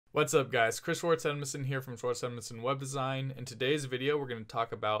What's up guys, Chris Schwartz-Edmisten here from Schwartz-Edmisten Web Design. In today's video we're going to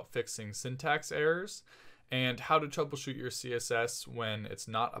talk about fixing syntax errors and how to troubleshoot your CSS when it's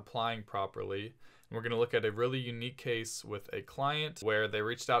not applying properly. And we're going to look at a really unique case with a client where they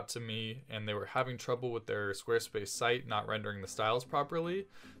reached out to me and they were having trouble with their Squarespace site not rendering the styles properly.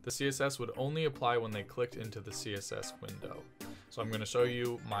 The CSS would only apply when they clicked into the CSS window. So I'm going to show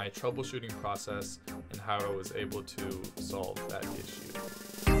you my troubleshooting process and how I was able to solve that issue.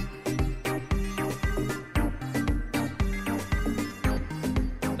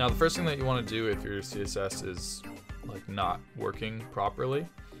 Now the first thing that you want to do if your CSS is not working properly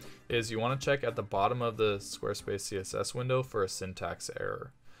is you want to check at the bottom of the Squarespace CSS window for a syntax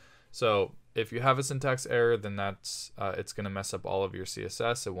error. So if you have a syntax error, then that's it's going to mess up all of your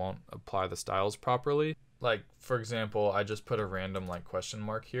CSS. It won't apply the styles properly. Like for example, I just put a random question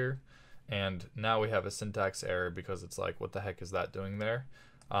mark here, and now we have a syntax error because it's like, what the heck is that doing there?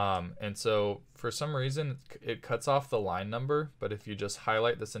 And so for some reason it cuts off the line number, but if you just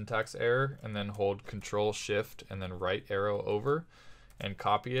highlight the syntax error and then hold Control Shift and then right arrow over and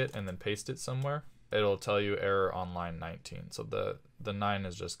copy it and then paste it somewhere, it'll tell you error on line 19. So the 9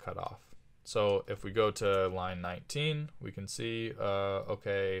 is just cut off. So if we go to line 19, we can see,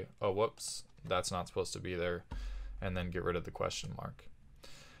 okay, oh whoops, that's not supposed to be there, and then get rid of the question mark.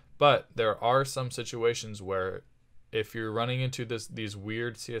 But there are some situations where if you're running into these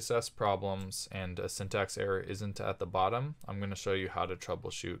weird CSS problems and a syntax error isn't at the bottom, I'm going to show you how to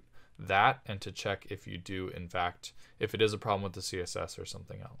troubleshoot that and to check if you do, in fact, if it is a problem with the CSS or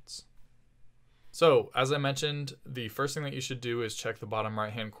something else. So as I mentioned, the first thing that you should do is check the bottom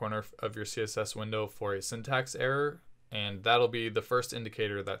right hand corner of your CSS window for a syntax error, and that'll be the first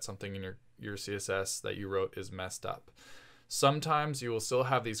indicator that something in your CSS that you wrote is messed up. Sometimes you will still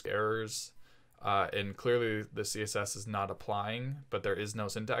have these errors and clearly the CSS is not applying, but there is no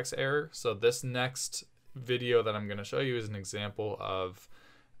syntax error. So this next video that I'm going to show you is an example of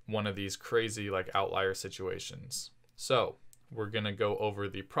one of these crazy outlier situations. So we're going to go over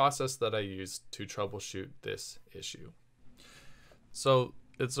the process that I used to troubleshoot this issue. So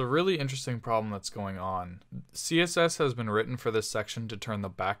it's a really interesting problem that's going on. CSS has been written for this section to turn the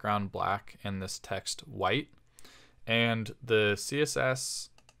background black and this text white, and the CSS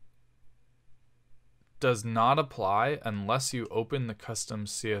does not apply unless you open the custom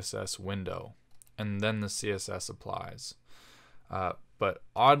CSS window, and then the CSS applies. But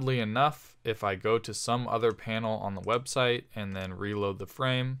oddly enough, if I go to some other panel on the website and then reload the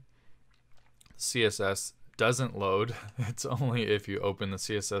frame, CSS doesn't load. It's only if you open the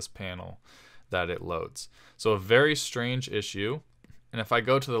CSS panel that it loads. So a very strange issue. And if I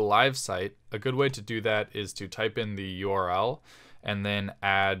go to the live site, a good way to do that is to type in the URL and then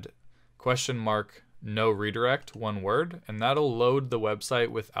add $no redirect, one word, and that'll load the website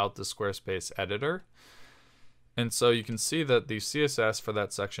without the Squarespace editor. And so you can see that the CSS for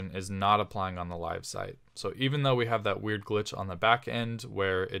that section is not applying on the live site. So even though we have that weird glitch on the back end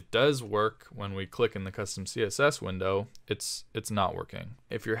where it does work when we click in the custom CSS window, it's not working.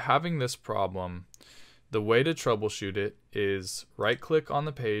 If you're having this problem, the way to troubleshoot it is right click on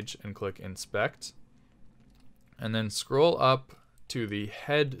the page and click Inspect, and then scroll up to the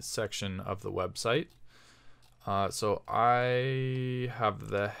head section of the website. So I have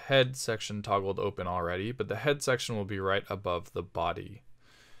the head section toggled open already, but the head section will be right above the body.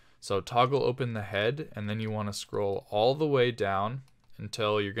 So toggle open the head, and then you want to scroll all the way down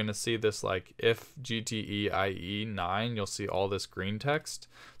until you're going to see this if GTEIE 9, you'll see all this green text.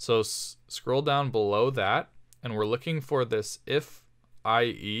 So scroll down below that, and we're looking for this if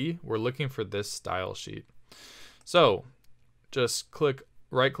IE, we're looking for this style sheet. So just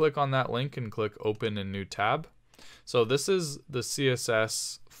right click on that link and click open in new tab. So this is the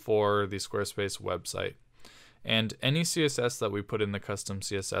CSS for the Squarespace website. And any CSS that we put in the custom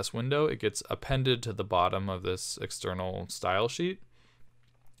CSS window, it gets appended to the bottom of this external style sheet.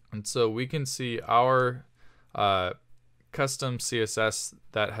 And so we can see our custom CSS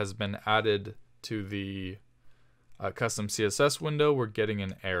that has been added to the custom CSS window, we're getting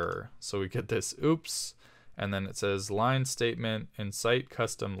an error. So we get this oops, and then it says line statement in site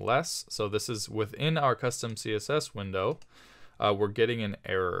custom less. So this is within our custom CSS window. We're getting an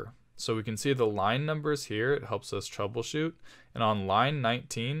error. So we can see the line numbers here. It helps us troubleshoot. And on line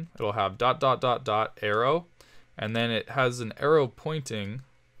 19, it'll have ... arrow. And then it has an arrow pointing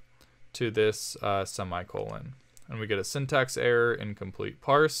to this semicolon. And we get a syntax error, incomplete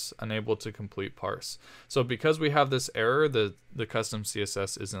parse, unable to complete parse. So because we have this error, the custom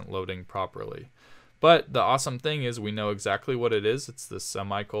CSS isn't loading properly. But the awesome thing is we know exactly what it is. It's this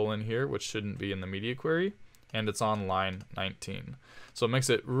semicolon here, which shouldn't be in the media query. and it's on line 19. So it makes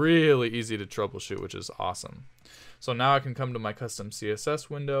it really easy to troubleshoot, which is awesome. So now I can come to my custom CSS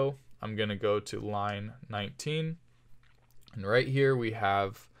window. I'm going to go to line 19, and right here we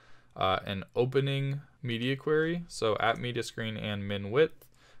have an opening media query, so at media screen and min width,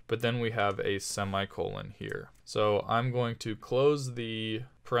 but then we have a semicolon here. So I'm going to close the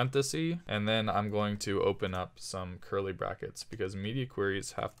parenthesis, and then I'm going to open up some curly brackets, because media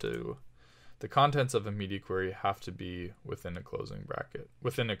queries have to, the contents of a media query have to be within a closing bracket,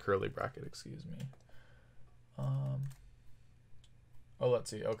 within a curly bracket, excuse me. Oh, let's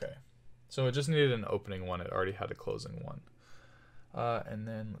see, okay. So it just needed an opening one, it already had a closing one. And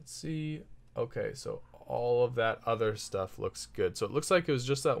then let's see, okay, so all of that other stuff looks good. So it looks like it was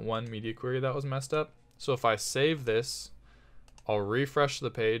just that one media query that was messed up. So if I save this, I'll refresh the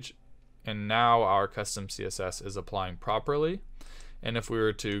page, and now our custom CSS is applying properly. And if we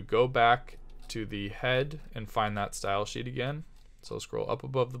were to go back to the head and find that style sheet again, so scroll up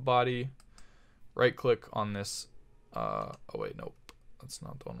above the body, right click on this, oh wait, nope, that's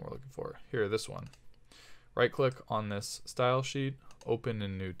not the one we're looking for. Here, this one. Right click on this style sheet, open a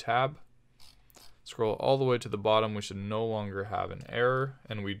new tab, scroll all the way to the bottom. We should no longer have an error,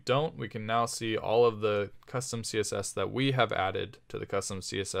 and we don't. We can now see all of the custom CSS that we have added to the custom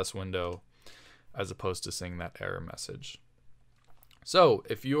CSS window, as opposed to seeing that error message. So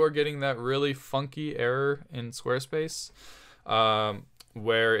if you are getting that really funky error in Squarespace,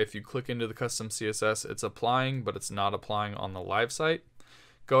 where if you click into the custom CSS, it's applying, but it's not applying on the live site,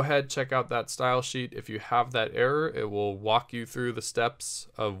 go ahead, check out that style sheet. If you have that error, it will walk you through the steps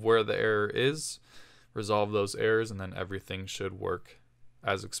of where the error is, resolve those errors, and then everything should work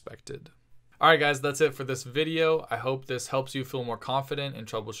as expected. All right, guys, that's it for this video. I hope this helps you feel more confident in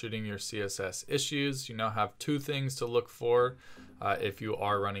troubleshooting your CSS issues. You now have two things to look for if you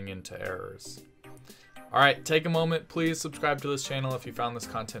are running into errors. All right, take a moment, please subscribe to this channel if you found this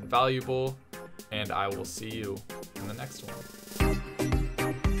content valuable, and I will see you in the next one.